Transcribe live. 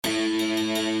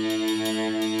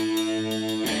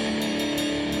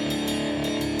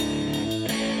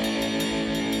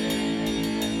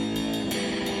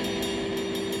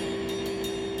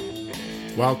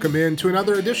Welcome in to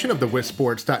another edition of the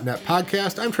WisSports.net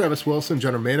podcast. I'm Travis Wilson,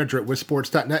 General Manager at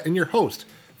WisSports.net, and your host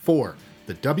for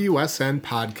the WSN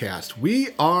Podcast.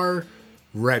 We are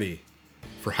ready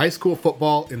for high school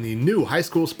football in the new high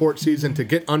school sports season to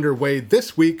get underway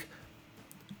this week.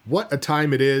 What a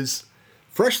time it is.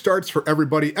 Fresh starts for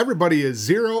everybody. Everybody is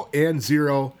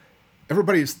 0-0.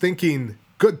 Everybody is thinking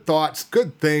good thoughts,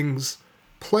 good things,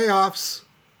 playoffs,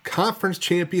 conference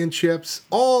championships,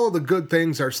 all the good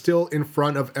things are still in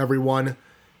front of everyone.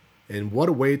 And what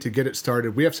a way to get it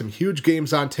started. We have some huge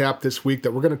games on tap this week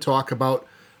that we're going to talk about.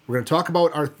 We're going to talk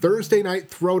about our Thursday Night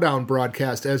Throwdown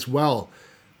broadcast as well,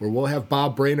 where we'll have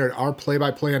Bob Brainerd, our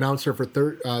play-by-play announcer for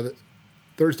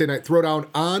Thursday Night Throwdown,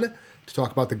 on to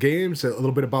talk about the games, a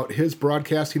little bit about his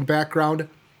broadcasting background,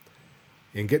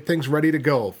 and get things ready to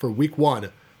go for week one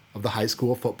of the high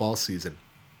school football season.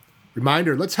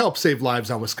 Reminder, let's help save lives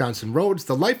on Wisconsin roads.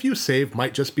 The life you save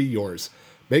might just be yours.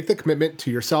 Make the commitment to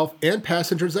yourself and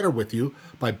passengers that are with you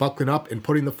by buckling up and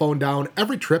putting the phone down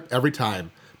every trip, every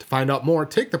time. To find out more,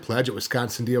 take the pledge at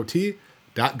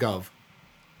wisconsindot.gov.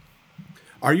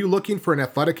 Are you looking for an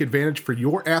athletic advantage for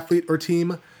your athlete or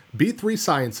team? B3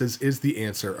 Sciences is the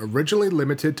answer. Originally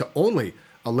limited to only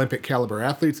Olympic caliber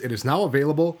athletes, it is now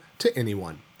available to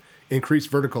anyone. Increase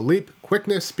vertical leap,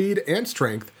 quickness, speed, and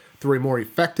strength through a more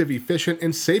effective, efficient,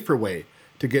 and safer way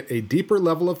to get a deeper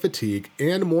level of fatigue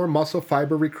and more muscle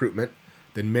fiber recruitment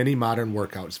than many modern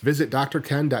workouts. Visit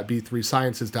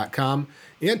drken.b3sciences.com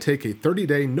and take a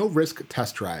 30-day no-risk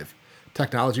test drive.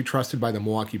 Technology trusted by the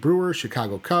Milwaukee Brewers,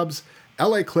 Chicago Cubs,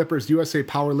 LA Clippers, USA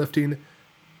Powerlifting,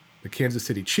 the Kansas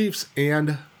City Chiefs,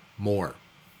 and more.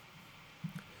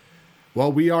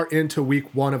 Well, we are into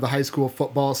week one of the high school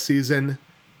football season.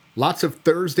 Lots of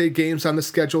Thursday games on the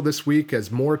schedule this week as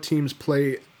more teams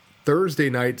play Thursday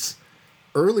nights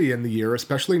early in the year,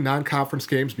 especially non-conference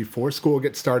games before school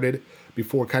gets started,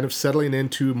 before kind of settling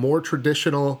into more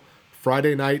traditional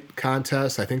Friday night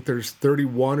contests. I think there's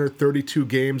 31 or 32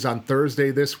 games on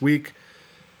Thursday this week,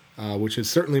 which is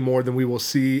certainly more than we will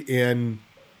see in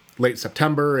late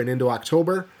September and into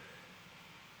October.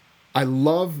 I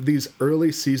love these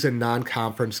early season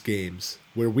non-conference games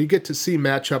where we get to see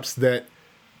matchups that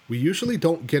we usually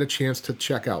don't get a chance to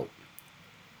check out.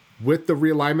 With the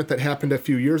realignment that happened a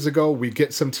few years ago, we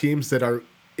get some teams that are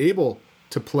able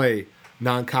to play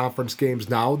non-conference games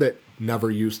now that never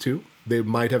used to. They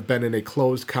might have been in a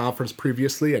closed conference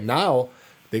previously, and now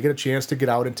they get a chance to get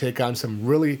out and take on some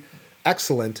really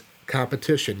excellent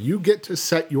competition. You get to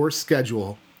set your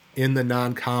schedule in the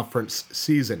non-conference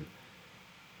season.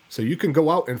 So you can go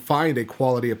out and find a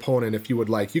quality opponent if you would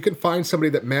like. You can find somebody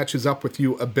that matches up with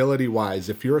you ability-wise.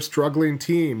 If you're a struggling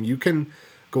team, you can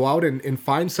go out and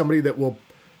find somebody that will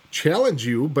challenge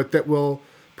you, but that will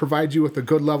provide you with a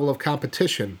good level of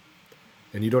competition.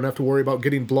 And you don't have to worry about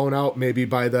getting blown out maybe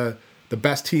by the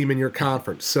best team in your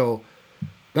conference. So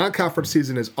non-conference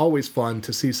season is always fun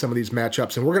to see some of these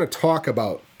matchups. And we're going to talk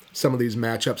about some of these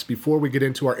matchups before we get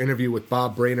into our interview with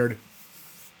Bob Brainerd.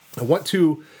 I want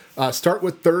to start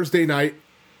with Thursday night,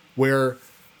 where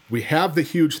we have the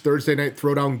huge Thursday Night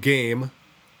Throwdown game,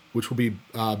 which will be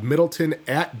Middleton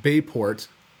at Bay Port.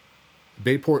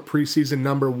 Bay Port preseason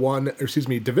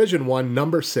Division 1,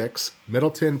 number 6.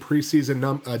 Middleton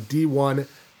preseason D1,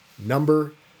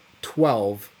 number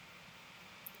 12.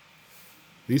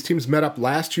 These teams met up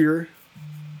last year,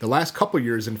 the last couple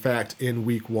years, in fact, in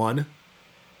week one.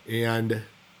 And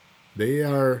they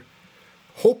are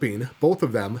hoping, both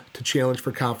of them, to challenge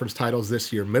for conference titles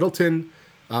this year.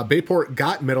 Bayport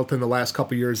got Middleton the last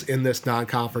couple years in this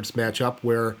non-conference matchup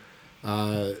where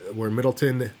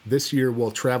Middleton this year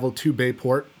will travel to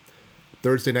Bayport.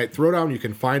 Thursday Night Throwdown, you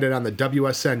can find it on the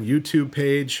WSN YouTube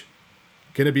page.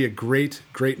 Going to be a great,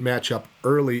 great matchup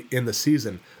early in the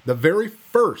season. The very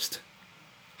first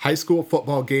high school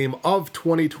football game of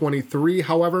 2023,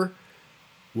 however,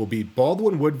 will be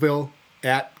Baldwin-Woodville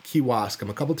at Kewaskum.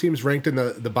 A couple teams ranked in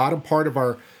the bottom part of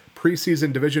our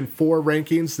preseason Division 4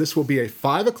 rankings. This will be a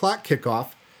 5 o'clock kickoff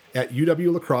at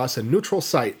UW La Crosse, a neutral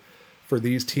site for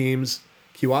these teams.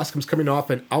 Kewaskum's coming off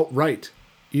an outright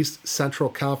East Central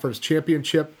Conference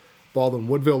championship.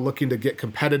 Baldwin-Woodville looking to get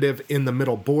competitive in the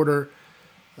middle border.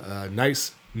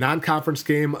 Nice non-conference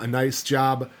game, a nice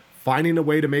job finding a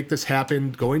way to make this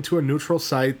happen, going to a neutral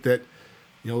site that,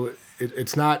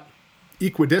 it's not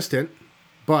equidistant,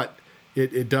 but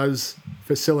it does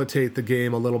facilitate the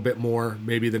game a little bit more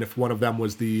maybe than if one of them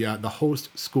was the host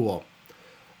school.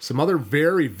 Some other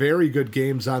very, very good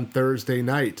games on Thursday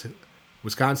night.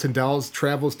 Wisconsin Dells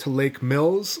travels to Lake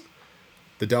Mills.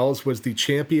 The Dells was the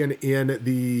champion in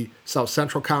the South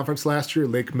Central Conference last year.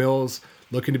 Lake Mills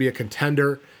looking to be a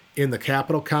contender in the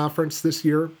Capital Conference this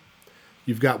year.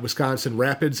 You've got Wisconsin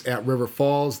Rapids at River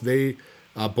Falls. They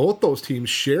both those teams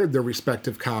shared their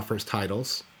respective conference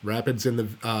titles. Rapids in the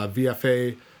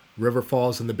VFA, River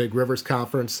Falls in the Big Rivers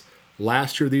Conference.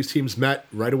 Last year, these teams met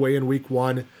right away in week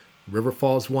 1. River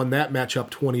Falls won that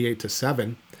matchup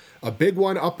 28-7. A big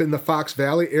one up in the Fox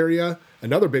Valley area,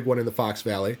 another big one in the Fox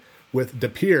Valley, with De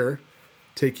Pere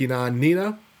taking on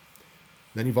Neenah.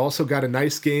 Then you've also got a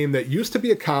nice game that used to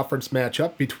be a conference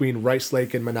matchup between Rice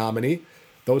Lake and Menominee.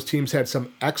 Those teams had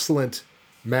some excellent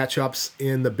matchups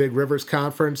in the Big Rivers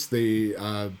Conference. They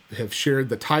have shared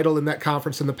the title in that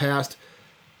conference in the past.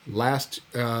 Last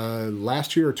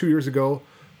year or 2 years ago,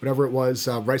 whatever it was,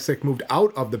 Rice Lake moved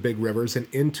out of the Big Rivers and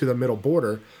into the middle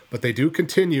border, but they do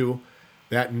continue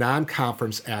that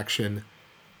non-conference action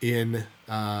in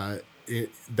that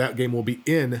game will be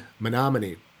in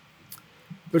Menominee.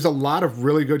 There's a lot of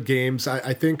really good games.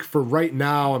 I think for right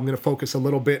now, I'm going to focus a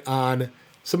little bit on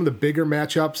some of the bigger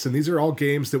matchups, and these are all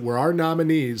games that were our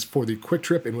nominees for the Quick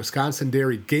Trip and Wisconsin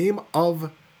Dairy Game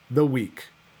of the Week.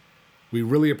 We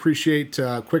really appreciate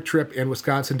Quick Trip and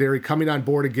Wisconsin Dairy coming on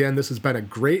board again. This has been a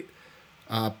great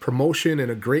promotion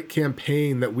and a great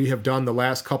campaign that we have done the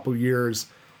last couple years.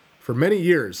 For many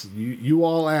years, you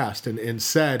all asked and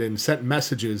said and sent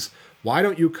messages, why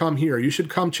don't you come here? You should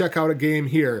come check out a game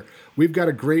here. We've got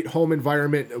a great home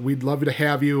environment. We'd love to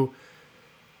have you.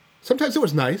 Sometimes it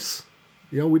was nice.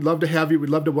 We'd love to have you. We'd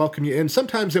love to welcome you in.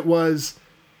 Sometimes it was,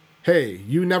 hey,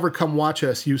 you never come watch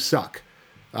us. You suck.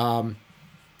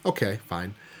 Okay,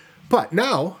 fine. But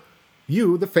now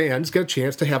you, the fans, get a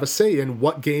chance to have a say in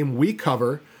what game we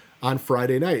cover on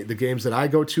Friday night. The games that I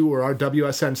go to or our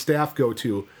WSN staff go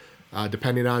to,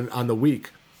 depending on the week.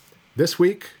 This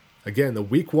week, again, the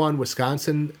Week 1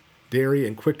 Wisconsin Dairy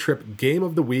and Quick Trip Game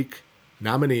of the Week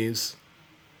nominees.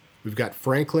 We've got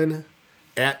Franklin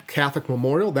at Catholic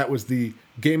Memorial. That was the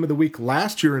game of the week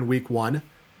last year in Week 1.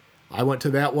 I went to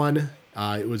that one.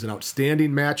 It was an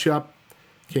outstanding matchup.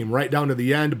 Came right down to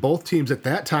the end. Both teams at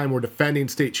that time were defending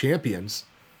state champions.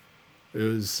 It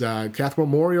was Catholic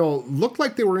Memorial looked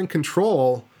like they were in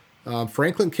control.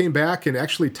 Franklin came back and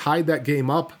actually tied that game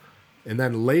up. And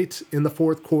then late in the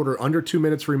fourth quarter, under 2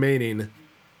 minutes remaining,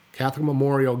 Catholic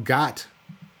Memorial got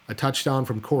a touchdown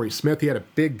from Corey Smith. He had a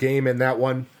big game in that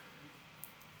one.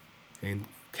 And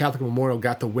Catholic Memorial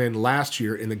got the win last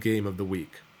year in the game of the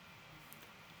week.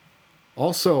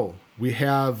 Also, we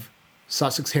have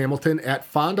Sussex Hamilton at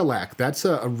Fond du Lac. That's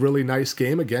a really nice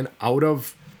game. Again, out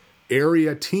of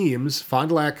area teams. Fond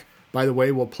du Lac, by the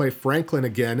way, will play Franklin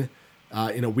again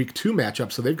in a Week 2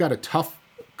 matchup. So they've got a tough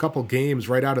couple games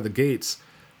right out of the gates.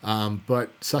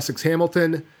 But Sussex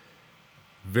Hamilton,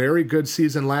 very good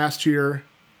season last year.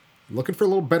 Looking for a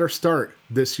little better start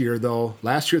this year, though.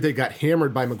 Last year they got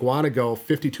hammered by McGuanago,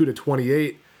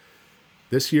 52-28.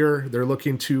 This year they're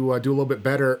looking to do a little bit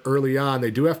better early on.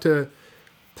 They do have to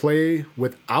play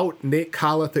without Nate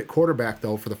Colleth at quarterback,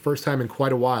 though, for the first time in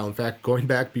quite a while. In fact, going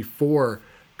back before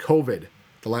COVID,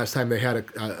 the last time they had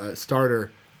a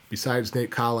starter besides Nate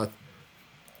Colleth.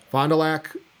 Fond du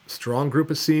Lac, strong group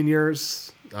of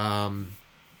seniors.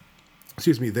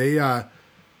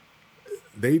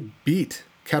 They beat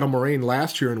Kettle Moraine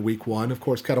last year in Week 1. Of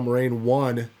course, Kettle Moraine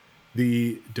won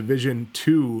the Division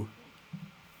II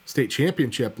state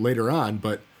championship later on,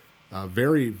 but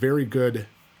very, very good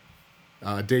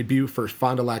debut for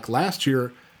Fond du Lac last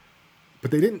year.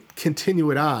 But they didn't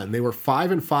continue it on. They were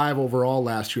 5-5 overall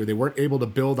last year. They weren't able to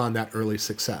build on that early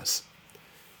success.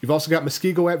 You've also got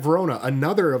Muskego at Verona,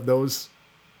 another of those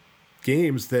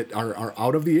games that are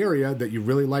out of the area that you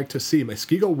really like to see.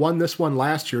 Muskego won this one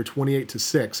last year,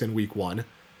 28-6 in Week 1.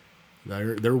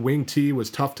 Their wing tee was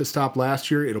tough to stop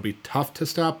last year. It'll be tough to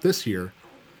stop this year.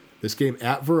 This game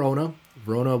at Verona.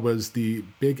 Verona was the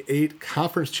Big 8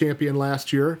 conference champion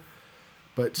last year,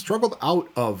 but struggled out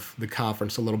of the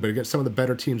conference a little bit against some of the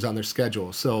better teams on their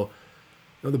schedule. So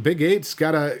the Big 8's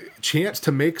got a chance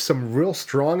to make some real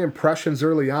strong impressions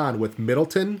early on, with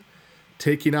Middleton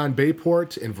taking on Bay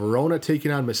Port and Verona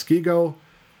taking on Muskego.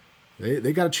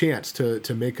 They got a chance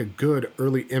to make a good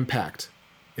early impact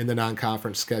in the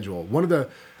non-conference schedule. One of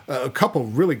a couple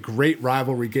really great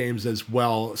rivalry games as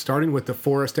well, starting with the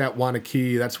Forest at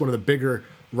Waunakee. That's one of the bigger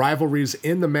rivalries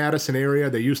in the Madison area.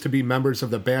 They used to be members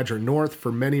of the Badger North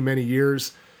for many, many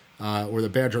years, or the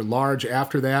Badger Large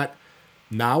after that.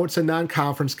 Now it's a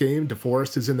non-conference game.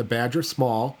 DeForest is in the Badger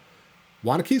Small.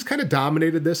 Waunakee's kind of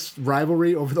dominated this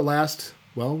rivalry over the last,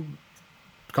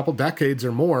 couple decades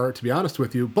or more, to be honest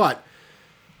with you, but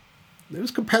it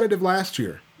was competitive last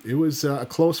year. It was a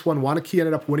close one. Waunakee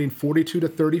ended up winning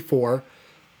 42-34,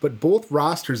 but both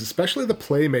rosters, especially the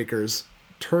playmakers,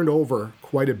 turned over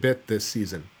quite a bit this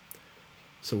season.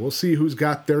 So we'll see who's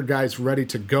got their guys ready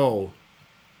to go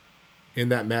in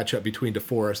that matchup between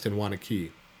DeForest and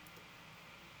Wanakee.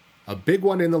 A big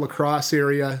one in the La Crosse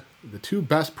area. The two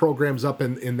best programs up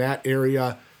in that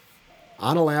area,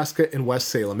 Onalaska and West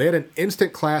Salem. They had an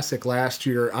instant classic last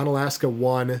year. Onalaska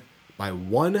won by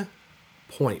 1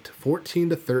 point,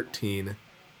 14-13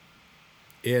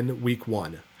 in week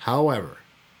 1. However,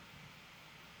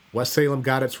 West Salem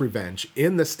got its revenge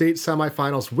in the state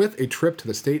semifinals with a trip to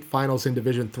the state finals in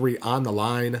Division III on the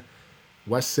line.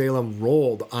 West Salem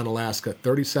rolled Onalaska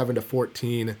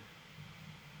 37-14.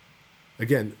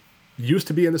 Again, used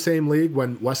to be in the same league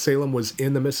when West Salem was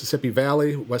in the Mississippi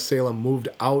Valley. West Salem moved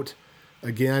out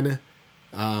again,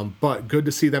 but good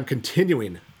to see them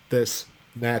continuing this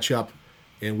matchup,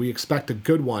 and we expect a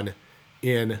good one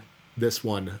in this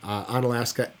one,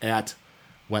 Onalaska at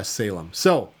West Salem.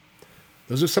 So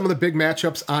those are some of the big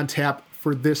matchups on tap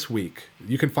for this week.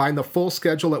 You can find the full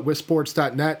schedule at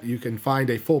wisports.net. You can find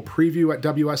a full preview at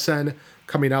WSN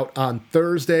coming out on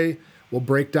Thursday. We'll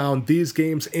break down these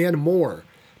games and more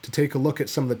to take a look at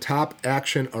some of the top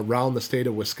action around the state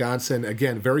of Wisconsin.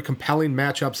 Again, very compelling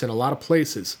matchups in a lot of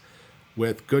places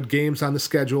with good games on the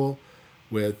schedule,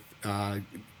 with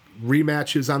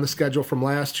rematches on the schedule from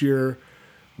last year,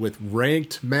 with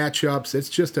ranked matchups. It's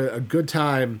just a good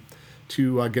time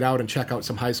to get out and check out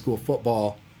some high school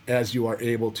football as you are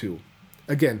able to.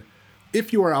 Again,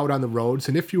 if you are out on the roads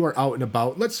and if you are out and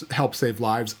about, let's help save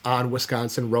lives on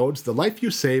Wisconsin roads. The life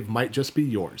you save might just be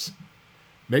yours.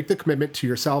 Make the commitment to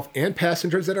yourself and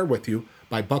passengers that are with you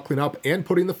by buckling up and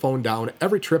putting the phone down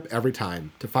every trip, every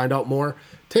time. To find out more,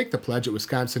 take the pledge at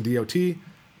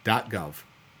wisconsindot.gov.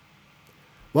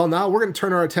 Well, now we're going to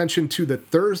turn our attention to the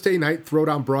Thursday Night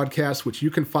Throwdown broadcast, which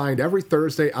you can find every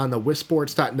Thursday on the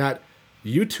wisports.net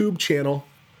YouTube channel.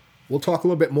 We'll talk a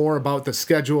little bit more about the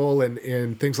schedule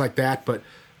and things like that, but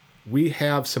we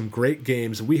have some great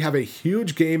games. We have a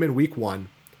huge game in week 1.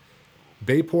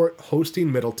 Bay Port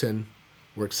hosting Middleton.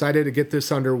 We're excited to get this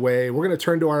underway. We're going to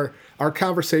turn to our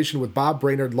conversation with Bob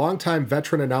Brainerd, longtime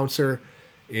veteran announcer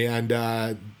and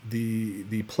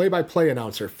the play-by-play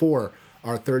announcer for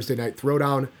our Thursday Night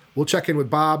Throwdown. We'll check in with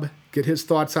Bob, get his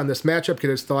thoughts on this matchup, get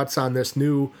his thoughts on this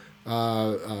new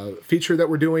feature that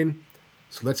we're doing.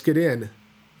 So let's get in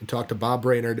and talk to Bob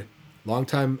Brainerd,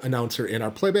 longtime announcer and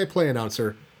our play-by-play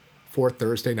announcer for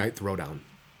Thursday Night Throwdown.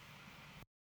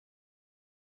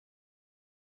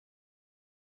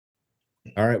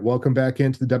 All right, welcome back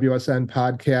into the WSN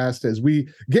Podcast as we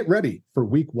get ready for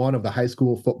week 1 of the high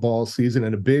school football season,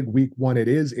 and a big week 1 it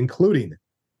is, including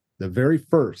the very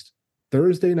first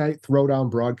Thursday Night Throwdown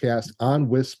broadcast on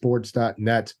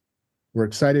wisports.net. We're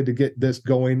excited to get this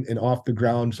going and off the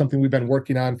ground, something we've been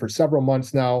working on for several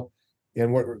months now,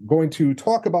 and what we're going to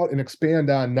talk about and expand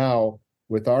on now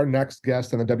with our next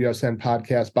guest on the WSN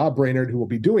Podcast, Bob Brainerd, who will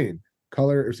be doing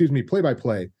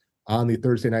play-by-play on the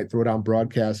Thursday Night Throwdown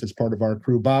broadcast as part of our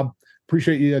crew. Bob,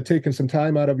 appreciate you taking some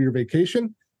time out of your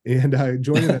vacation and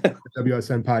joining the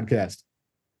WSN Podcast.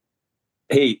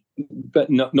 Hey, but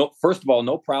no. First of all,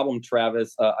 no problem,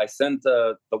 Travis. I sent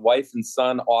the wife and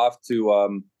son off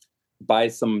to buy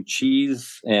some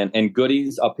cheese and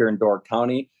goodies up here in Door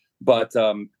County. But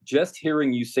just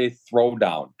hearing you say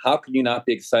throwdown, how can you not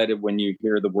be excited when you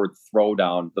hear the word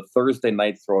throwdown? The Thursday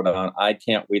Night Throwdown. I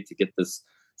can't wait to get this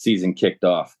season kicked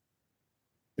off.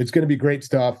 It's going to be great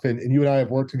stuff. And you and I have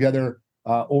worked together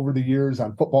over the years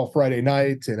on Football Friday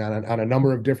Night and on a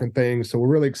number of different things. So we're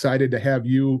really excited to have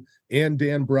you and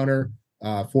Dan Brunner,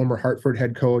 former Hartford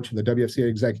head coach and the WFCA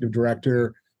executive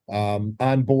director,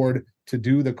 on board to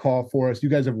do the call for us. You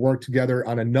guys have worked together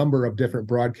on a number of different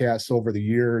broadcasts over the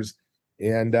years,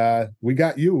 and we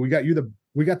got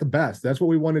the best. That's what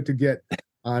we wanted to get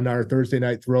on our Thursday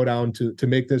Night Throwdown to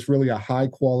make this really a high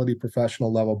quality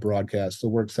professional level broadcast. So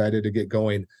we're excited to get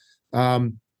going.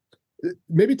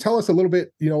 Maybe tell us a little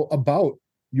bit, about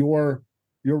your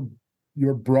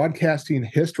broadcasting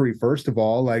history. First of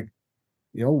all,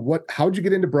 how'd you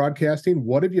get into broadcasting?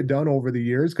 What have you done over the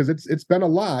years? Because it's been a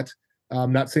lot.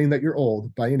 I'm not saying that you're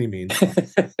old by any means,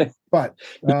 but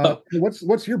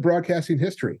what's your broadcasting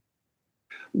history?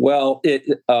 Well, it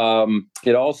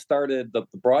all started, the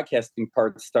broadcasting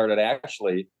part started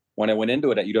actually when I went into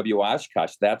it at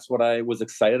UW-Oshkosh. That's what I was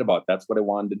excited about. That's what I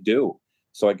wanted to do.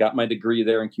 So I got my degree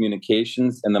there in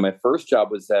communications. And then my first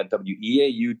job was at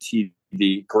WEAU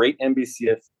TV, great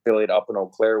NBC affiliate up in Eau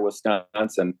Claire,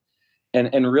 Wisconsin.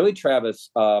 And really,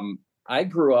 Travis, I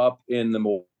grew up in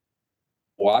the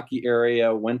Milwaukee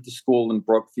area, went to school in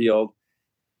Brookfield.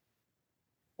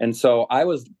 And so I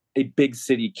was a big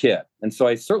city kid. And so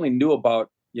I certainly knew about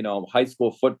high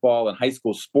school football and high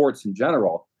school sports in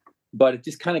general. But it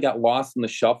just kind of got lost in the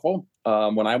shuffle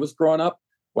when I was growing up.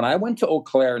 When I went to Eau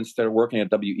Claire and started working at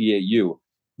WEAU,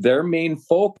 their main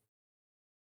focus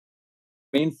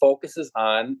is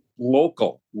on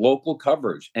local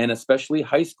coverage, and especially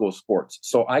high school sports.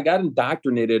 So I got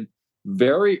indoctrinated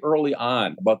very early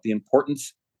on about the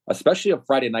importance, especially of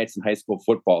Friday nights in high school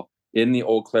football in the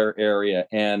Eau Claire area,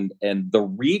 and the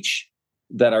reach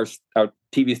that our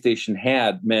TV station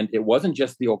had meant it wasn't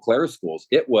just the Eau Claire schools.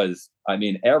 It was,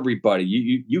 everybody,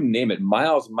 you name it,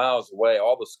 miles and miles away,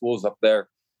 all the schools up there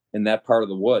in that part of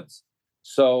the woods.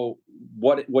 So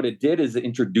what it did is it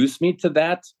introduced me to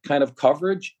that kind of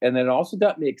coverage. And then it also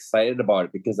got me excited about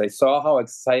it because I saw how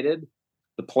excited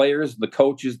the players, the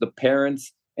coaches, the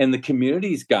parents, and the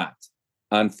communities got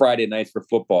on Friday nights for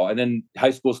football, and then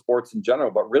high school sports in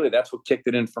general. But really, that's what kicked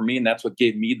it in for me. And that's what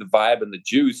gave me the vibe and the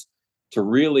juice to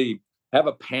really have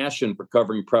a passion for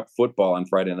covering prep football on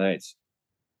Friday nights.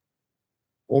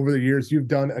 Over the years, you've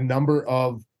done a number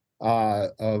of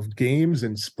games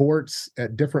and sports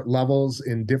at different levels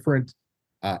in different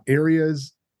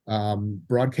areas,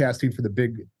 broadcasting for the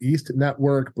Big East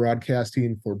Network,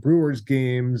 broadcasting for Brewers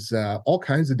games, all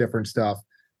kinds of different stuff.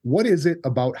 What is it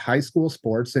about high school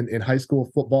sports and high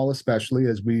school football, especially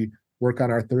as we work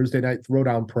on our Thursday Night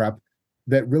Throwdown prep,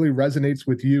 that really resonates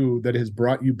with you, that has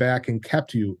brought you back and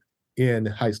kept you in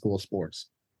high school sports?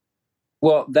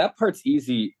 Well, that part's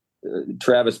easy,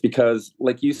 Travis, because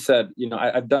like you said,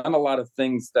 I've done a lot of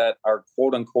things that are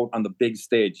quote unquote on the big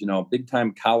stage, big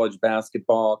time college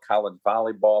basketball, college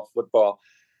volleyball, football.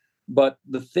 But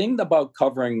the thing about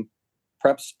covering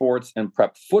prep sports and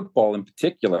prep football in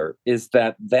particular is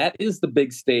that is the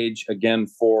big stage again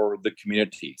for the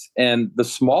communities. And the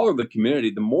smaller the community,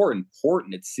 the more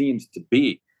important it seems to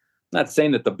be. I'm not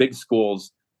saying that the big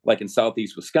schools like in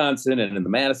Southeast Wisconsin and in the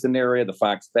Madison area, the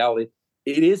Fox Valley,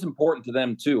 it is important to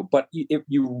them too. But if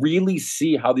you really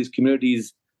see how these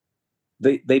communities,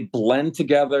 they blend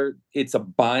together, it's a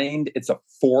bind, it's a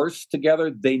force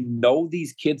together. They know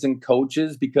these kids and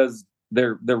coaches because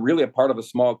they're really a part of a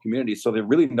small community. So they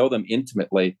really know them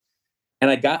intimately. And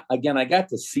I got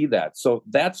to see that. So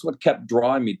that's what kept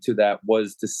drawing me to that,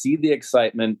 was to see the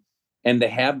excitement and to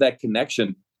have that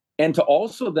connection. And to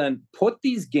also then put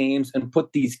these games and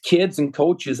put these kids and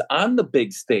coaches on the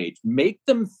big stage, make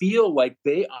them feel like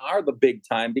they are the big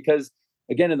time, because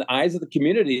again, in the eyes of the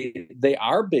community, they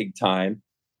are big time.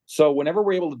 So whenever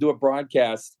we're able to do a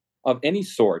broadcast of any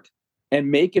sort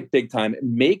and make it big time,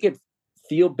 make it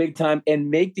feel big time, and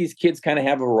make these kids kind of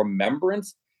have a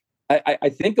remembrance. I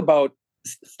think about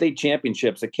state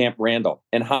championships at Camp Randall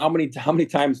and how many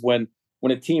times when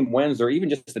a team wins, or even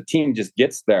just a team just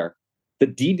gets there, the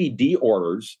DVD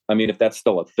orders, if that's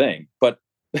still a thing, but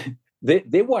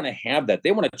they want to have that.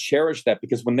 They want to cherish that,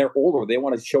 because when they're older, they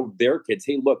want to show their kids,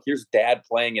 hey, look, here's dad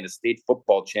playing in a state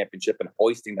football championship and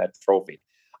hoisting that trophy.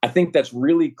 I think that's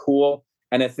really cool.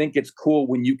 And I think it's cool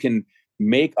when you can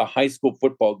make a high school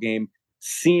football game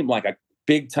seem like a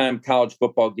big time college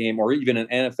football game or even an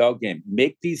NFL game.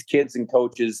 Make these kids and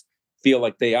coaches feel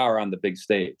like they are on the big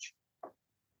stage.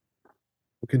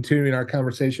 We're continuing our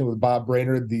conversation with Bob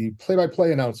Brainerd, the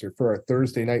play-by-play announcer for our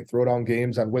Thursday Night Throwdown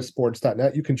games on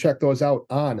WisSports.net. You can check those out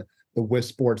on the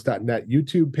WisSports.net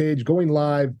YouTube page, going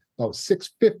live about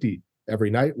 6:50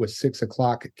 every night with 6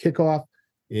 o'clock kickoff,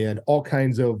 and all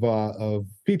kinds of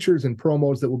features and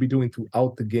promos that we'll be doing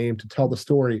throughout the game to tell the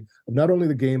story of not only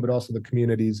the game, but also the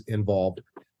communities involved.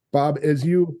 Bob, as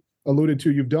you alluded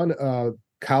to, you've done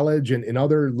college and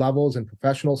other levels and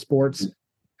professional sports.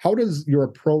 How does your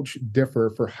approach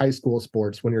differ for high school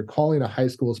sports when you're calling a high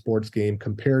school sports game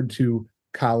compared to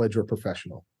college or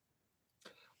professional?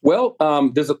 Well,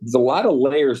 there's a lot of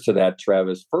layers to that,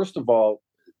 Travis. First of all,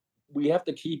 we have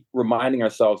to keep reminding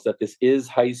ourselves that this is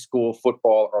high school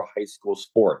football or high school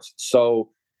sports. So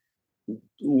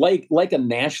like a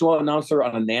national announcer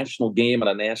on a national game on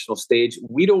a national stage,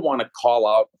 we don't want to call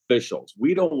out officials.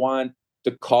 We don't want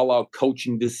to call out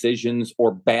coaching decisions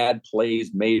or bad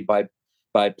plays made by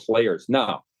players.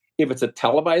 Now, if it's a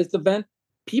televised event,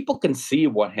 people can see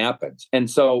what happens. And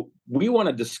so we want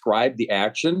to describe the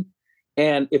action.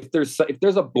 And if there's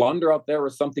a blunder out there or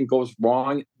something goes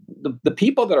wrong, the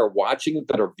people that are watching it,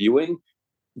 that are viewing,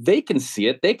 they can see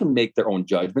it. They can make their own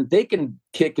judgment. They can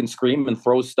kick and scream and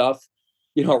throw stuff,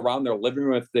 around their living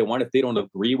room if they want, if they don't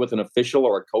agree with an official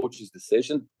or a coach's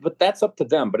decision. But that's up to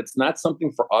them. But it's not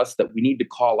something for us that we need to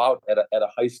call out at a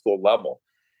high school level.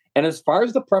 And as far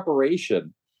as the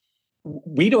preparation,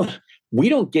 we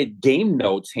don't get game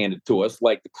notes handed to us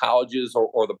like the colleges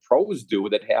or the pros do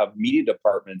that have media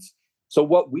departments So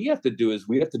what we have to do is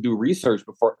we have to do research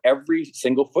before every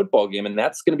single football game. And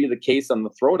that's going to be the case on the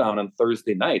Throwdown on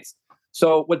Thursday nights.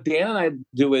 So what Dan and I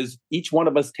do is each one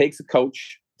of us takes a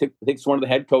coach, takes one of the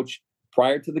head coach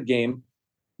prior to the game.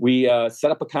 We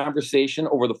set up a conversation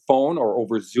over the phone or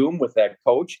over Zoom with that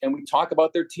coach, and we talk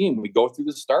about their team. We go through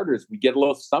the starters. We get a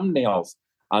little thumbnails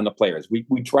on the players.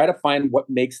 We try to find what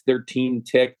makes their team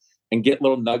tick and get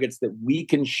little nuggets that we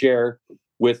can share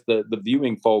with the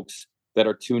viewing folks that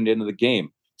are tuned into the game.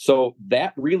 So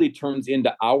that really turns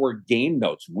into our game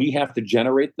notes. We have to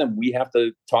generate them. We have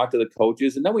to talk to the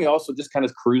coaches. And then we also just kind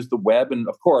of cruise the web. And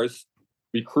of course,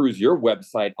 we cruise your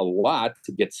website a lot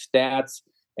to get stats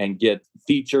and get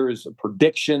features,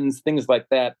 predictions, things like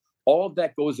that. All of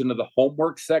that goes into the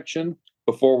homework section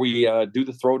before we do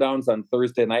the throwdowns on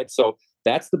Thursday night. So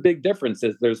that's the big difference,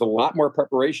 is there's a lot more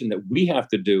preparation that we have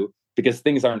to do because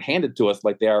things aren't handed to us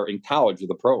like they are in college or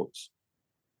the pros.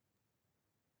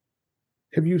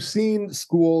 Have you seen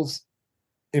schools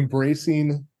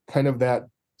embracing kind of that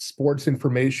sports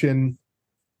information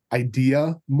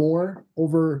idea more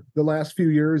over the last few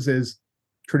years, as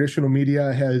traditional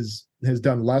media has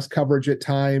done less coverage at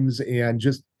times, and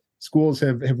just schools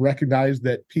have recognized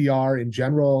that PR in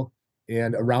general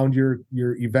and around your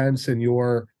events and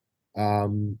your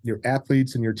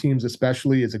athletes and your teams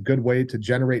especially is a good way to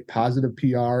generate positive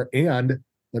PR and,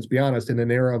 let's be honest, in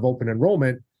an era of open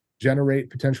enrollment, generate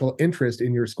potential interest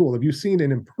in your school. Have you seen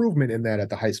an improvement in that at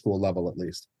the high school level, at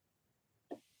least?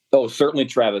 Oh, certainly,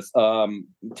 Travis.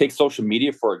 Take social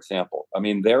media, for example. I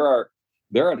mean, there are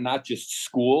not just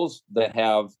schools that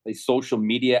have a social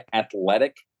media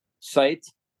athletic site,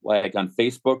 like on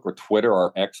Facebook or Twitter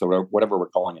or X or whatever we're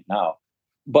calling it now,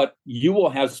 but you will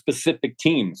have specific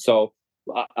teams. So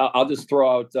I'll just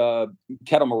throw out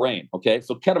Kettle Moraine. Okay.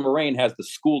 So Kettle Moraine has the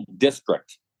school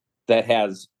district that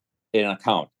has an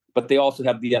account, but they also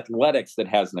have the athletics that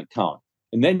has an account.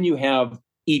 And then you have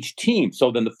each team. So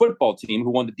then the football team,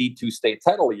 who won the D2 state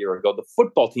title a year ago, the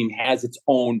football team has its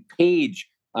own page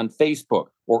on Facebook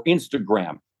or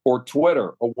Instagram or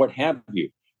Twitter or what have you.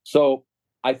 So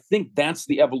I think that's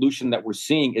the evolution that we're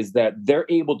seeing, is that they're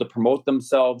able to promote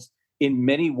themselves in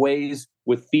many ways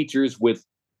with features, with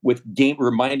game,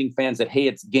 reminding fans that, hey,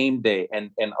 it's game day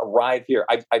and arrive here.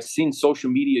 I've seen social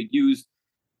media used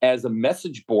as a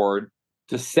message board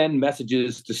to send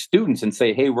messages to students and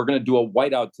say, hey, we're going to do a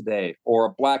whiteout today or a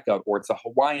blackout, or it's a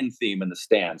Hawaiian theme in the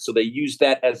stand. So they use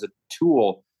that as a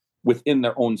tool within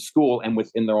their own school and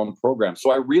within their own program.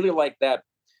 So I really like that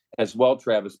as well,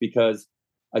 Travis, because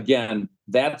again,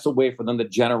 that's a way for them to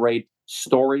generate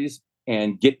stories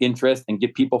and get interest and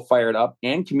get people fired up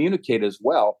and communicate as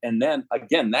well. And then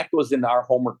again, that goes into our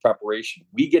homework preparation.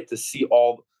 We get to see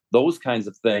all those kinds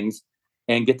of things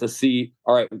and get to see,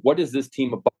 all right, what is this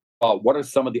team about? What are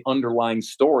some of the underlying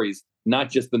stories, not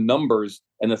just the numbers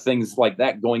and the things like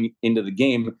that going into the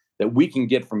game that we can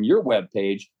get from your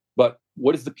webpage, but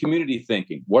what is the community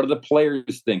thinking? What are the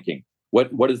players thinking?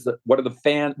 What are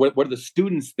the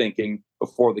students thinking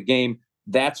before the game?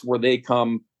 That's where they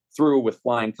come through with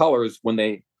flying colors when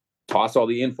they toss all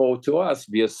the info to us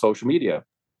via social media.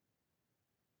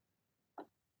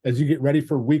 As you get ready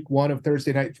for week 1 of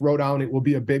Thursday Night Throwdown, it will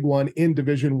be a big one in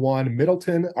Division 1.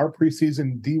 Middleton, our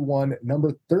preseason D1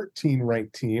 number 13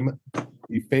 ranked team,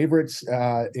 the favorites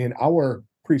in our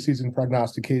preseason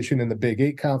prognostication in the Big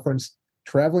 8 Conference,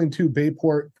 traveling to Bay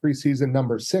Port, preseason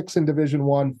number 6 in Division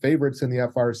 1, favorites in the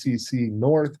FRCC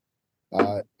North.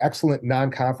 Excellent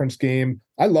non-conference game.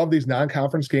 I love these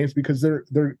non-conference games because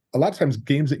they're a lot of times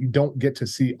games that you don't get to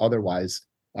see otherwise.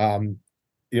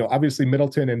 Obviously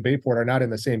Middleton and Bay Port are not in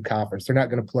the same conference. They're not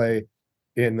going to play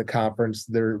in the conference.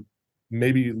 They're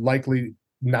maybe likely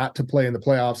not to play in the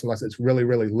playoffs unless it's really,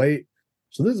 really late.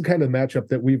 So this is kind of the matchup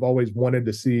that we've always wanted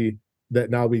to see, that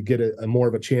now we get a more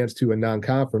of a chance to in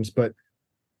non-conference. But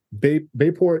Bay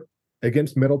Port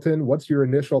against Middleton, what's your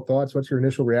initial thoughts? What's your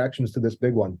initial reactions to this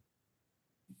big one?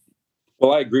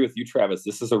 Well, I agree with you, Travis.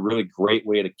 This is a really great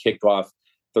way to kick off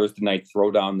Thursday Night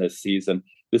Throwdown this season.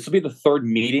 This will be the third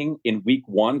meeting in week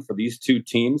 1 for these two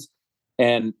teams.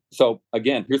 And so,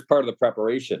 again, here's part of the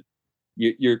preparation.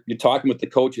 You're talking with the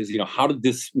coaches, how did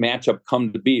this matchup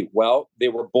come to be? Well, they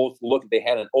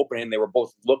had an opening. They were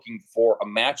both looking for a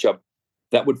matchup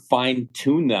that would fine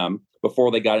tune them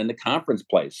before they got into conference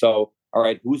play. So, all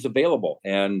right, who's available?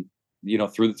 And,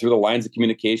 through the lines of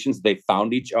communications, they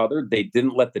found each other. They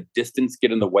didn't let the distance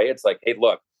get in the way. It's like, hey,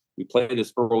 look, we played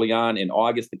this early on in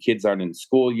August. The kids aren't in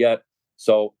school yet.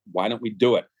 So why don't we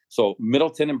do it? So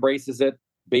Middleton embraces it.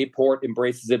 Bayport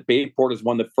embraces it. Bayport has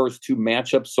won the first 2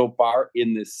 matchups so far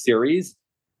in this series.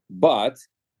 But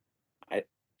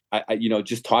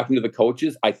just talking to the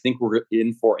coaches, I think we're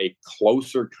in for a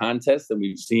closer contest than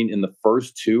we've seen in the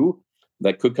first two.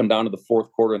 That could come down to the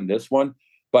fourth quarter in this one.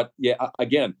 But yeah,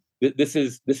 again, this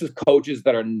is coaches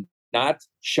that are not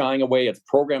shying away. It's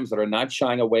programs that are not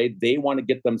shying away. They want to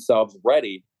get themselves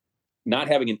ready, not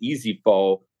having an easy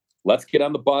foe. Let's get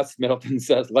on the bus. Middleton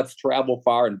says, let's travel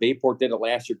far. And Bay Port did it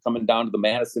last year, coming down to the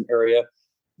Madison area.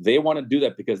 They want to do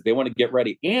that because they want to get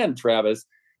ready. And Travis,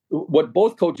 what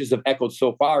both coaches have echoed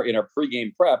so far in our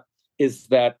pregame prep is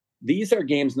that these are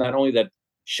games not only that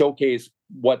showcase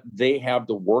what they have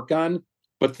to work on,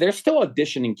 but they're still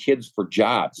auditioning kids for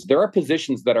jobs. There are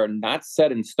positions that are not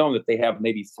set in stone, that they have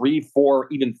maybe 3, 4,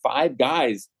 even 5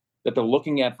 guys that they're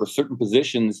looking at for certain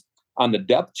positions on the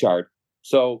depth chart.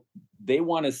 So they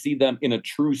want to see them in a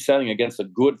true setting against a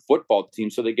good football team,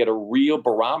 so they get a real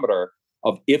barometer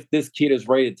of if this kid is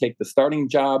ready to take the starting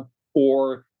job,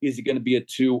 or is he going to be a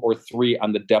 2 or 3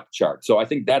 on the depth chart. So I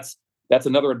think that's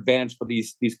another advantage for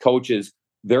these coaches.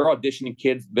 They're auditioning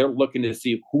kids. They're looking to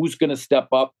see who's going to step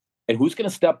up and who's going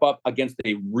to step up against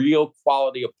a real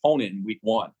quality opponent in week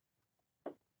 1.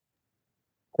 Of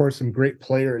course, some great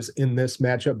players in this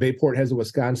matchup. Bayport has a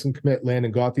Wisconsin commit,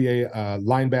 Landon Gauthier,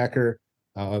 linebacker,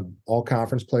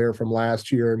 all-conference player from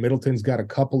last year. Middleton's got a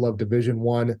couple of Division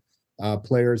I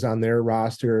players on their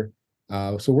roster.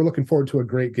 So we're looking forward to a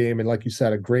great game. And like you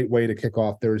said, a great way to kick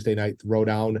off Thursday Night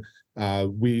Throwdown.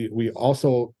 We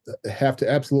also have to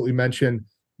absolutely mention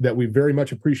that we very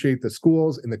much appreciate the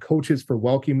schools and the coaches for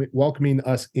welcoming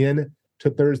us in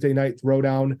to Thursday Night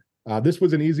Throwdown. This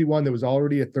was an easy one. There was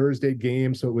already a Thursday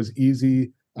game, so it was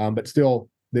easy. But still,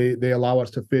 they allow us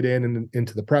to fit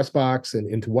into the press box and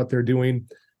into what they're doing.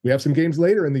 We have some games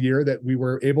later in the year that we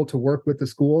were able to work with the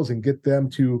schools and get them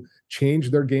to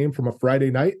change their game from a Friday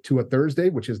night to a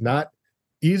Thursday, which is not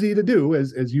easy to do.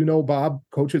 As you know, Bob,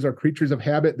 coaches are creatures of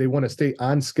habit. They want to stay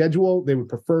on schedule. They would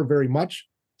prefer very much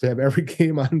to have every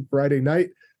game on Friday night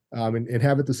and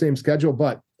have it the same schedule.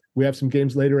 But we have some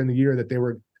games later in the year that they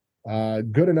were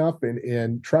good enough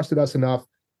and trusted us enough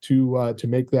to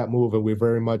make that move. And we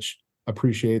very much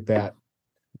appreciate that.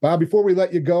 Bob, before we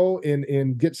let you go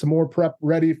and get some more prep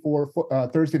ready for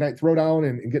Thursday Night Throwdown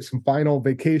and get some final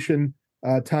vacation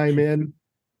time in,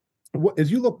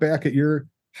 as you look back at your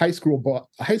high school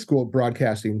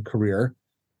broadcasting career,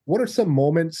 what are some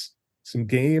moments, some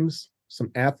games, some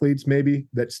athletes maybe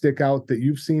that stick out that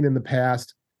you've seen in the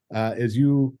past as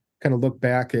you kind of look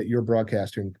back at your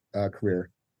broadcasting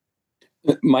career?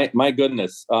 My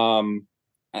goodness.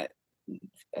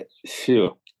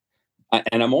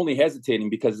 And I'm only hesitating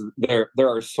because there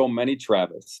are so many,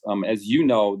 Travis. As you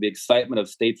know, the excitement of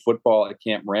state football at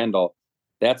Camp Randall,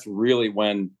 that's really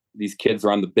when these kids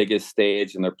are on the biggest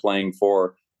stage and they're playing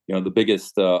for, the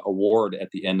biggest award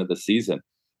at the end of the season.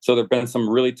 So there've been some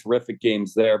really terrific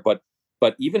games there. But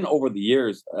even over the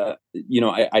years, I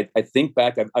think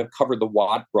back, I've covered the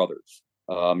Watt brothers,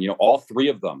 all 3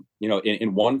 of them,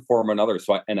 in one form or another.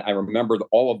 So I remember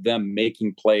all of them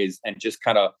making plays and just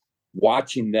kind of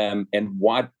watching them and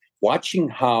watching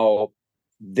how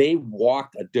they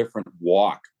walked a different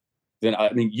walk.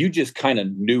 You just kind of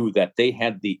knew that they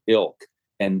had the ilk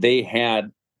and they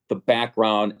had the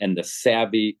background and the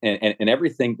savvy and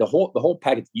everything, the whole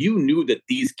package. You knew that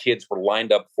these kids were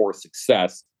lined up for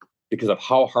success because of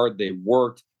how hard they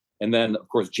worked. And then, of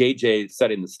course, JJ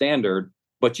setting the standard,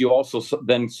 but you also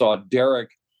then saw Derek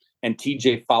and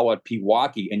TJ follow at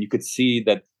Pewaukee, and you could see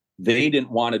that they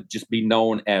didn't want to just be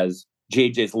known as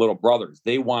JJ's little brothers.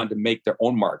 They wanted to make their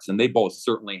own marks, and they both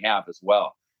certainly have as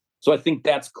well. So I think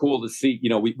that's cool to see.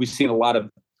 We've seen a lot of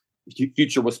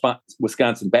future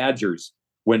Wisconsin Badgers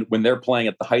when they're playing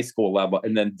at the high school level,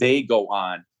 and then they go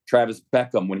on. Travis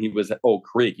Beckham, when he was at Oak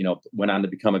Creek, went on to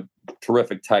become a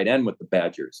terrific tight end with the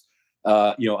Badgers.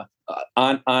 On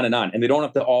and on. And they don't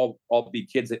have to all be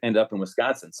kids that end up in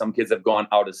Wisconsin. Some kids have gone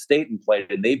out of state and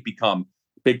played, and they've become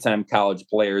big-time college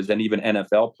players and even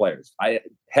NFL players. I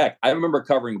remember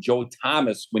covering Joe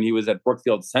Thomas when he was at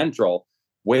Brookfield Central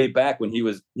way back when he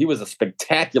was a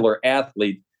spectacular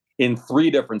athlete in 3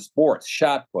 different sports: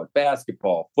 shot put,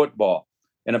 basketball, football.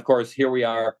 And of course, here we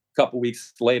are a couple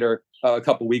weeks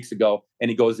ago,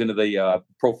 and he goes into the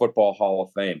Pro Football Hall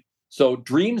of Fame. So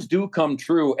dreams do come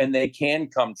true, and they can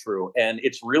come true. And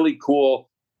it's really cool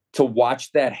to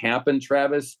watch that happen,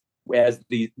 Travis, as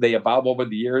they evolve over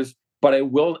the years. But I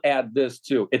will add this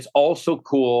too. It's also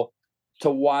cool to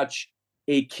watch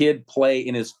a kid play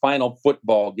in his final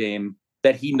football game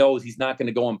that he knows he's not going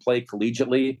to go and play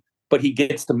collegiately, but he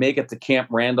gets to make it to Camp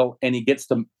Randall, and he gets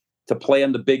to play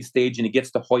on the big stage, and he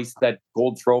gets to hoist that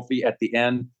gold trophy at the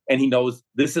end. And he knows,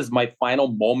 this is my final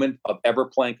moment of ever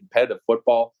playing competitive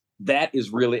football. that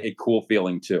is really a cool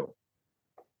feeling too.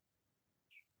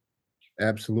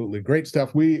 Absolutely. Great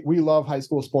stuff. We love high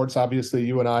school sports. Obviously,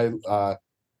 you and I,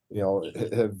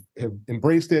 have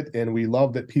embraced it, and we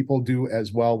love that people do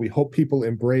as well. We hope people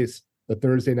embrace the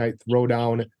Thursday Night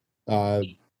Throwdown.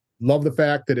 Love the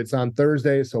fact that it's on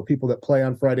Thursday, so people that play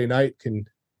on Friday night can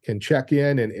check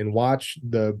in and watch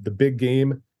the big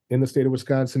game in the state of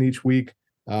Wisconsin each week.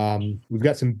 We've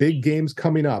got some big games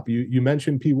coming up. You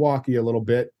mentioned Pewaukee a little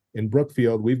bit in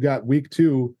Brookfield. We've got week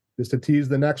 2, just to tease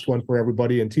the next one for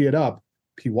everybody and tee it up.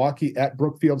 Pewaukee at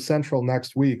Brookfield Central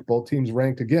next week. Both teams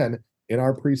ranked again in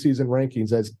our preseason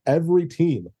rankings, as every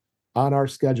team on our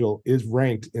schedule is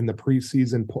ranked in the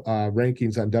preseason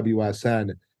rankings on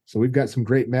WSN. So we've got some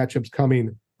great matchups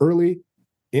coming early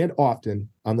and often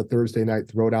on the Thursday Night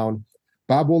Throwdown.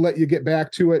 Bob, we'll let you get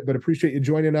back to it, but appreciate you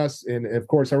joining us. And of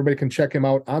course, everybody can check him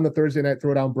out on the Thursday Night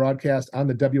Throwdown broadcast on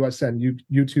the WSN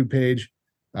YouTube page.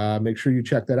 Make sure you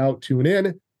check that out. Tune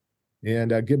in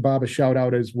and give Bob a shout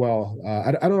out as well.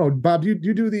 I don't know, Bob, do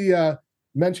you do the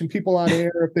mention people on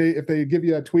air if they give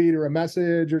you a tweet or a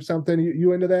message or something?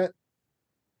 You into that?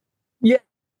 Yeah.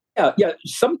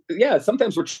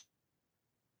 Sometimes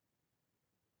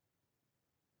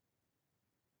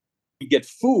we get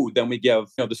food, then we give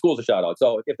the schools a shout out.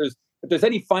 So if there's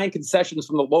any fine concessions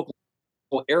from the local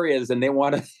areas and they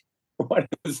want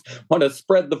to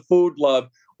spread the food love,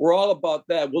 we're all about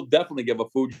that. We'll definitely give a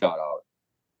food shout out.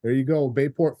 There you go,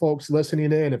 Bayport folks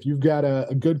listening in. If you've got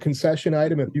a good concession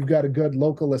item, if you've got a good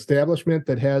local establishment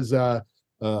that has a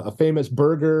famous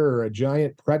burger or a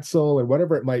giant pretzel or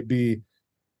whatever it might be,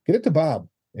 get it to Bob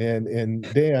and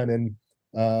Dan.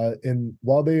 And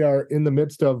while they are in the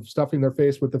midst of stuffing their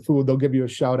face with the food, they'll give you a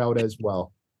shout out as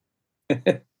well.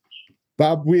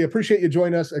 Bob, we appreciate you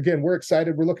joining us. Again, we're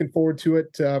excited. We're looking forward to it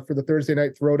for the Thursday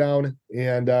Night Throwdown.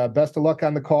 And best of luck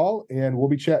on the call. And we'll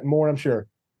be chatting more, I'm sure.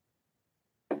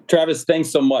 Travis, thanks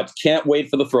so much. Can't wait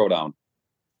for the Throwdown.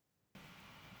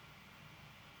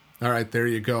 All right, there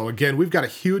you go. Again, we've got a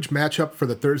huge matchup for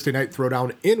the Thursday Night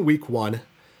Throwdown in week 1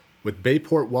 with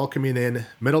Bayport welcoming in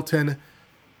Middleton.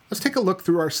 Let's take a look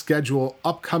through our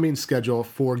upcoming schedule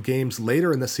for games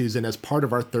later in the season as part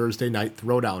of our Thursday Night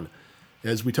Throwdown.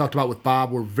 As we talked about with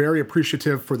Bob, we're very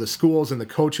appreciative for the schools and the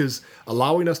coaches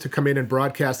allowing us to come in and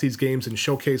broadcast these games and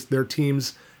showcase their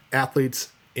teams,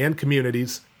 athletes, and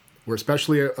communities. We're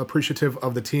especially appreciative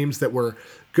of the teams that were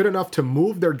good enough to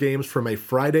move their games from a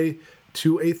Friday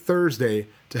to a Thursday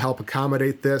to help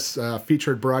accommodate this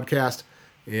featured broadcast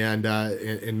and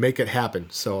make it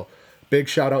happen. So big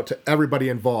shout out to everybody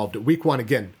involved. Week 1,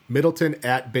 again, Middleton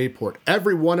at Bayport.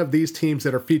 Every one of these teams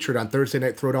that are featured on Thursday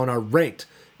Night Throwdown are ranked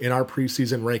in our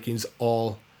preseason rankings.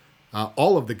 All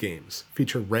of the games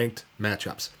feature ranked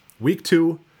matchups. Week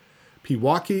 2,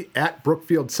 Pewaukee at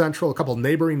Brookfield Central, a couple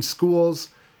neighboring schools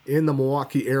in the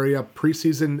Milwaukee area.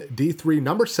 Preseason D3,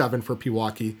 number 7 for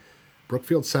Pewaukee.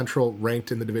 Brookfield Central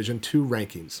ranked in the Division II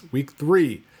rankings. Week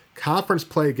 3, conference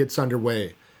play gets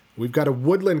underway. We've got a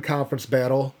Woodland Conference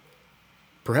battle.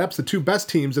 Perhaps the 2 best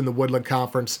teams in the Woodland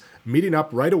Conference meeting up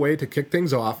right away to kick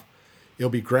things off. It'll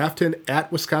be Grafton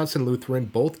at Wisconsin Lutheran,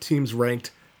 both teams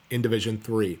ranked in Division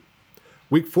III.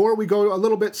 Week 4, we go a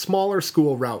little bit smaller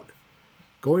school route.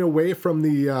 Going away from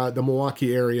the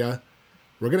Milwaukee area,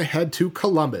 we're going to head to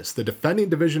Columbus, the defending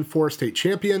Division IV state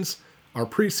champions, our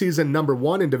preseason number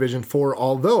 1 in Division IV,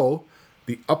 although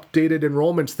the updated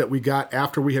enrollments that we got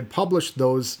after we had published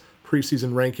those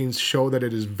preseason rankings show that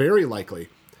it is very likely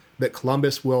that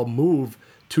Columbus will move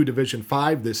to Division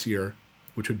V this year,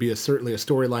 which would be certainly a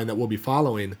storyline that we'll be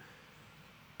following.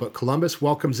 But Columbus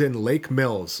welcomes in Lake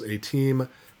Mills, a team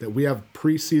that we have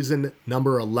preseason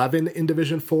number 11 in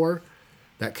Division IV.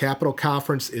 That Capital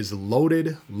Conference is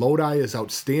loaded. Lodi is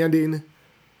outstanding.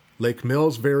 Lake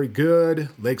Mills, very good.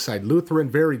 Lakeside Lutheran,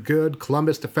 very good.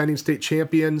 Columbus, defending state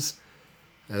champions.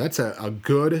 Now, that's a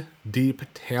good, deep,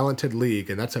 talented league,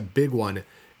 and that's a big one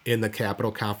in the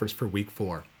Capital Conference for Week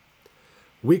 4.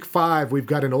 Week 5, we've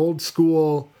got an old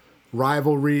school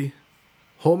rivalry,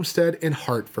 Homestead and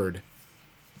Hartford.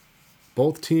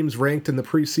 Both teams ranked in the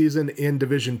preseason in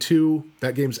Division II.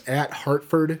 That game's at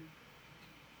Hartford.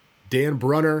 Dan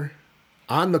Brunner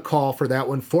on the call for that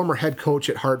one, former head coach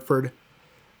at Hartford.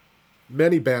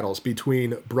 Many battles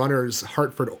between Brunner's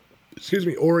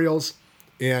Orioles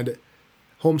and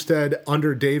Homestead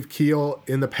under Dave Keel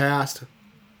in the past.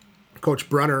 Coach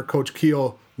Brunner, Coach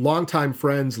Keel, longtime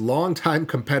friends, longtime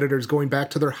competitors going back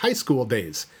to their high school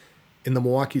days in the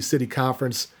Milwaukee City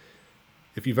Conference.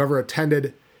 If you've ever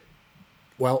attended,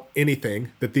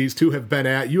 anything that these two have been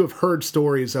at, you have heard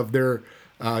stories of their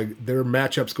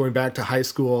matchups going back to high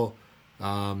school.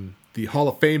 the Hall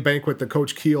of Fame banquet that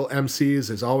Coach Keel MCs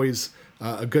is always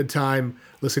a good time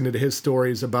listening to his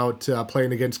stories about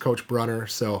playing against Coach Brunner.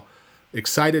 So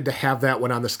excited to have that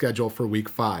one on the schedule for Week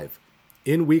 5.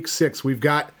 In Week 6, we've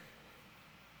got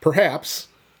perhaps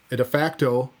a de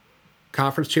facto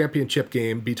conference championship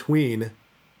game between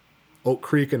Oak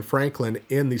Creek and Franklin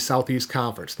in the Southeast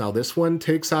Conference. Now, this one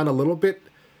takes on a little bit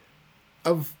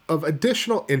of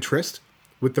additional interest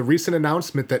with the recent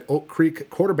announcement that Oak Creek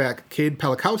quarterback Cade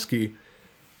Pelikowski,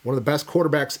 one of the best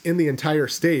quarterbacks in the entire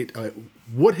state,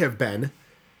 would have been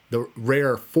the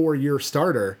rare 4-year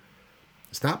starter,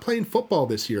 is not playing football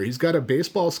this year. He's got a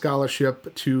baseball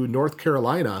scholarship to North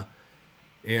Carolina,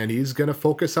 and he's going to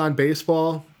focus on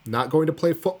baseball, not going to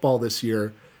play football this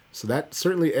year. So that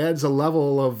certainly adds a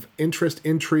level of interest,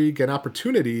 intrigue, and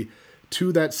opportunity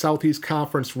to that Southeast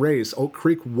Conference race. Oak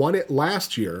Creek won it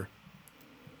last year,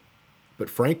 but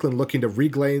Franklin looking to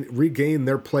regain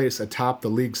their place atop the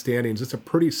league standings. It's a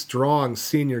pretty strong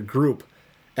senior group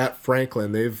at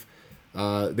Franklin. They've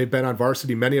been on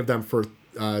varsity, many of them for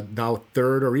now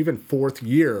 3rd or even 4th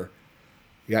year.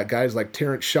 You got guys like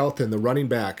Terrence Shelton, the running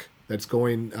back that's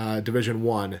going Division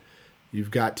I.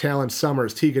 You've got Talon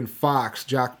Summers, Tegan Fox,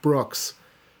 Jock Brooks.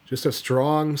 Just a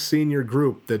strong senior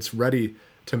group that's ready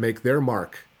to make their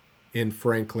mark in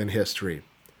Franklin history.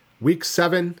 Week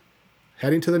 7,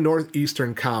 heading to the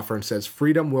Northeastern Conference as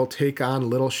Freedom will take on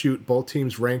Little Chute. Both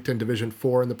teams ranked in Division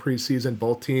IV in the preseason.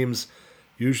 Both teams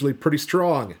usually pretty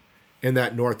strong in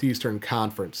that Northeastern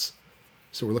Conference.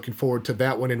 So we're looking forward to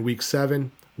that one in Week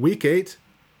 7. Week 8,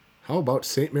 how about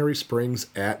St. Mary Springs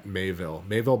at Mayville?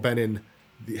 Mayville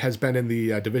has been in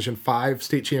the Division V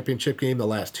state championship game the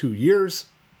last 2 years.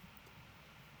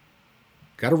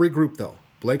 Got to regroup, though.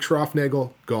 Blake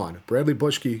Schroffnagel, gone. Bradley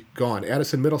Bushke, gone.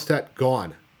 Addison Middlestead,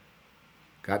 gone.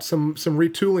 Got some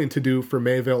retooling to do for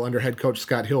Mayville under head coach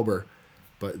Scott Hilber,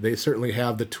 but they certainly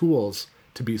have the tools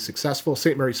to be successful.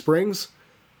 St. Mary Springs,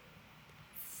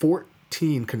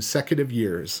 14 consecutive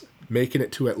years, making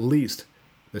it to at least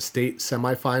the state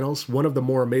semifinals. One of the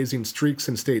more amazing streaks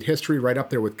in state history, right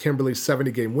up there with Kimberly's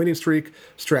 70-game winning streak,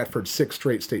 Stratford's 6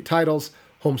 straight state titles,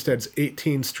 Homestead's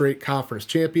 18 straight conference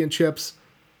championships.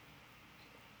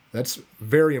 That's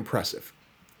very impressive.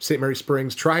 St. Mary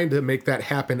Springs trying to make that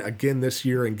happen again this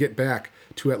year and get back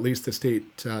to at least the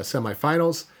state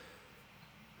semifinals.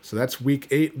 So that's Week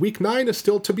 8. Week 9 is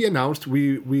still to be announced.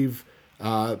 We've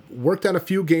worked on a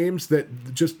few games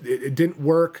that just it didn't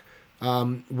work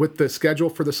with the schedule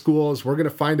for the schools. We're going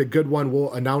to find a good one.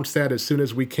 We'll announce that as soon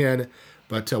as we can.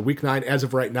 But Week 9, as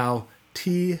of right now,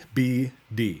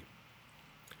 TBD.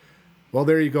 Well,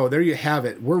 there you go. There you have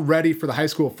it. We're ready for the high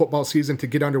school football season to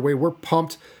get underway. We're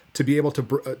pumped to be able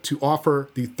to offer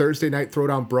the Thursday Night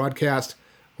Throwdown broadcast.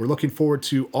 We're looking forward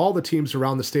to all the teams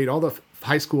around the state, all the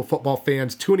high school football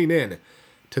fans tuning in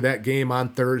to that game on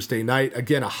Thursday night.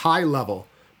 Again, a high-level,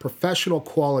 professional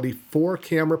quality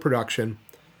 4-camera production,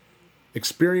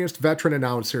 experienced veteran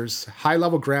announcers,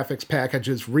 high-level graphics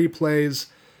packages, replays,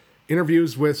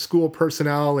 interviews with school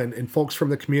personnel and folks from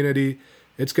the community.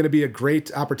 It's going to be a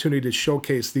great opportunity to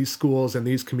showcase these schools and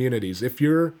these communities. If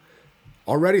you're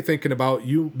already thinking about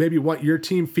you maybe want your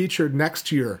team featured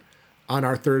next year on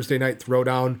our Thursday Night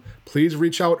Throwdown, please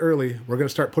reach out early. We're going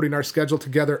to start putting our schedule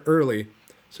together early.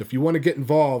 So if you want to get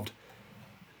involved,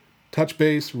 touch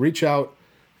base, reach out,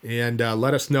 and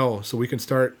let us know so we can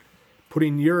start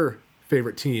putting your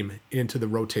favorite team into the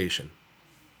rotation.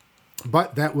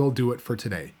 But that will do it for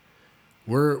today.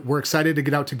 We're excited to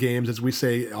get out to games. As we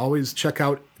say, always check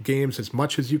out games as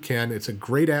much as you can. It's a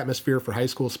great atmosphere for high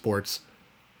school sports.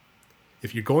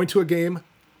 If you're going to a game,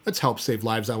 let's help save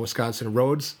lives on Wisconsin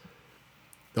roads.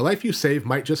 The life you save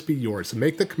might just be yours, so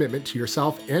make the commitment to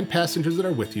yourself and passengers that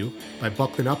are with you by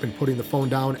buckling up and putting the phone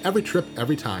down every trip,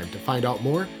 every time. To find out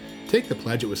more, take the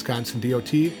pledge at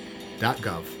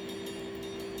wisconsindot.gov.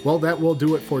 Well, that will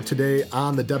do it for today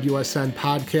on the WSN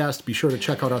Podcast. Be sure to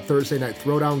check out our Thursday Night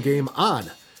Throwdown game on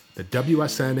the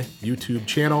WSN YouTube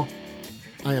channel.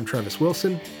 I am Travis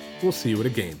Wilson. We'll see you at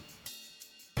a game.